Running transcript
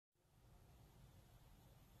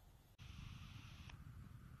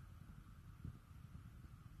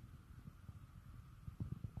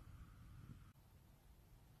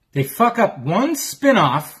They fuck up one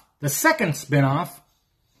spin-off, the second spin-off,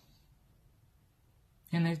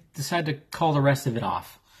 and they decide to call the rest of it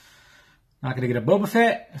off. Not going to get a Boba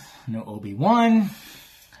Fett, no Obi-Wan.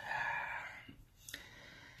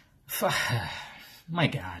 My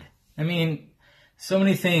God. I mean, so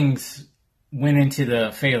many things went into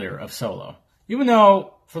the failure of Solo. Even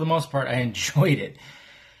though, for the most part, I enjoyed it.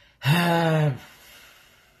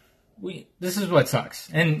 This is what sucks.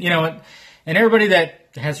 And, you know, and everybody that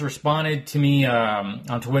has responded to me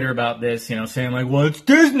on Twitter about this, you know, saying like, well, it's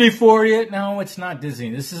Disney for you. No, it's not Disney.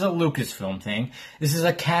 This is a Lucasfilm thing. This is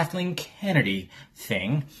a Kathleen Kennedy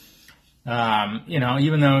thing. You know,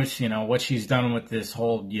 even though, you know, what she's done with this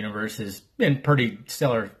whole universe has been pretty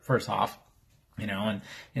stellar, first off. You know,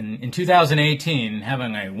 and in 2018,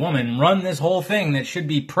 having a woman run this whole thing that should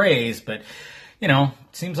be praised, but, you know,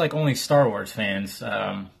 it seems like only Star Wars fans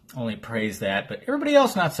only praise that, but everybody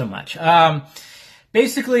else not so much.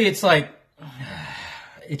 Basically, it's like,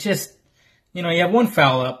 it just, you know, you have one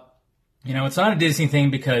foul up. You know, it's not a Disney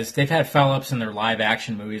thing because they've had foul ups in their live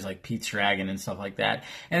action movies like Pete's Dragon and stuff like that,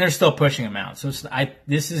 and they're still pushing them out. So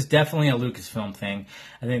this is definitely a Lucasfilm thing.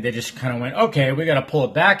 I think they just kind of went, okay, we got to pull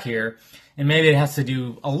it back here. And maybe it has to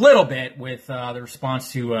do a little bit with the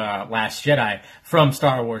response to Last Jedi from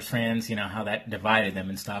Star Wars fans, you know, how that divided them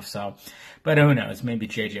and stuff. So, but who knows? Maybe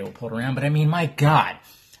JJ will pull it around. But I mean, my God,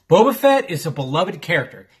 Boba Fett is a beloved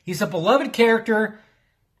character. He's a beloved character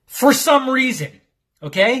for some reason,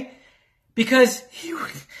 okay? Because he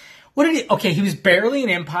was barely in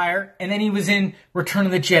Empire, and then he was in Return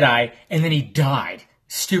of the Jedi, and then he died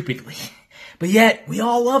stupidly. But yet, we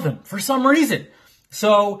all love him for some reason.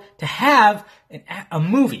 So, to have a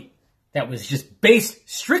movie that was just based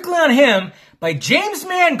strictly on him by James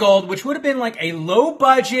Mangold, which would have been like a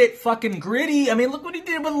low-budget, fucking gritty, I mean, look what he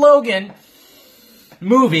did with Logan,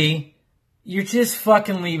 movie, you're just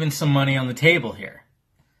fucking leaving some money on the table here.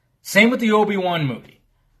 Same with the Obi-Wan movie.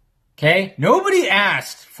 Okay? Nobody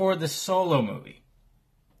asked for the Solo movie.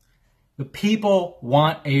 But people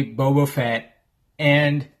want a Boba Fett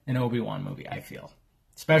and an Obi-Wan movie, I feel.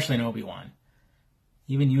 Especially an Obi-Wan.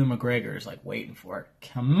 Even Ewan McGregor is like waiting for it.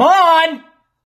 Come on!